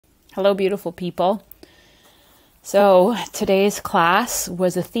Hello, beautiful people. So today's class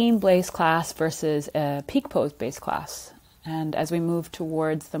was a theme-based class versus a peak pose-based class. And as we move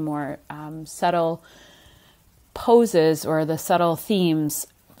towards the more subtle poses or the subtle themes,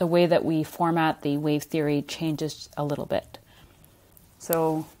 the way that we format the wave theory changes a little bit.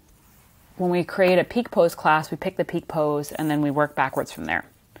 So when we create a peak pose class, we pick the peak pose and then we work backwards from there.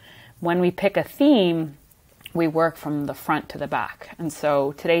 When we pick a theme, we work from the front to the back. And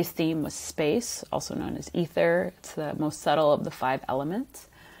so today's theme was space, also known as ether. It's the most subtle of the 5 elements.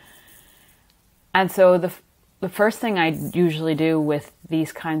 And so the first thing I usually do with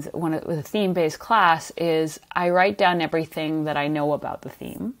these kinds, with a theme-based class, is I write down everything that I know about the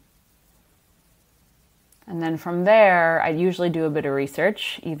theme. And then from there, I usually do a bit of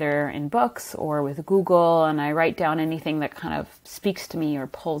research, either in books or with Google, and I write down anything that kind of speaks to me or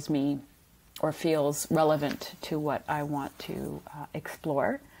pulls me or feels relevant to what I want to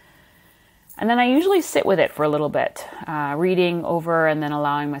explore. And then I usually sit with it for a little bit, reading over and then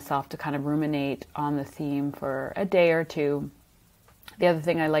allowing myself to kind of ruminate on the theme for a day or two. The other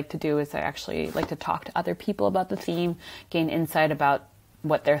thing I like to do is I actually like to talk to other people about the theme, gain insight about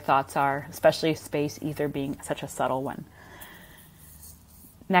what their thoughts are, especially space, ether being such a subtle one.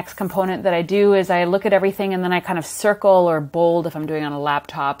 Next component that I do is I look at everything and then I kind of circle or bold, if I'm doing it on a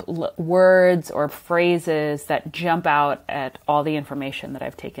laptop, words or phrases that jump out at all the information that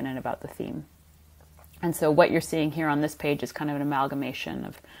I've taken in about the theme. And so what you're seeing here on this page is kind of an amalgamation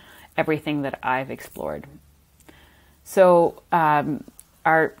of everything that I've explored. So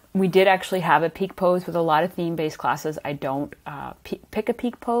we did actually have a peak pose with a lot of theme-based classes. I don't pick a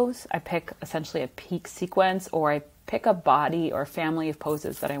peak pose. I pick essentially a peak sequence, or I pick a body or family of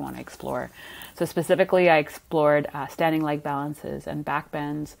poses that I want to explore. So specifically, I explored standing leg balances and back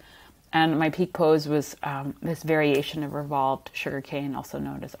bends. And my peak pose was this variation of revolved sugarcane, also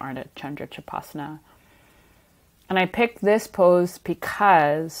known as Ardha Chandra Chapasana. And I picked this pose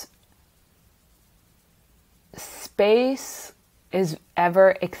because space is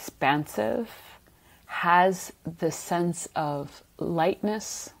ever expansive, has the sense of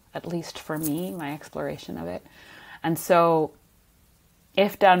lightness, at least for me, my exploration of it. And so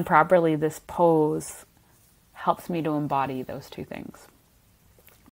if done properly, this pose helps me to embody those two things.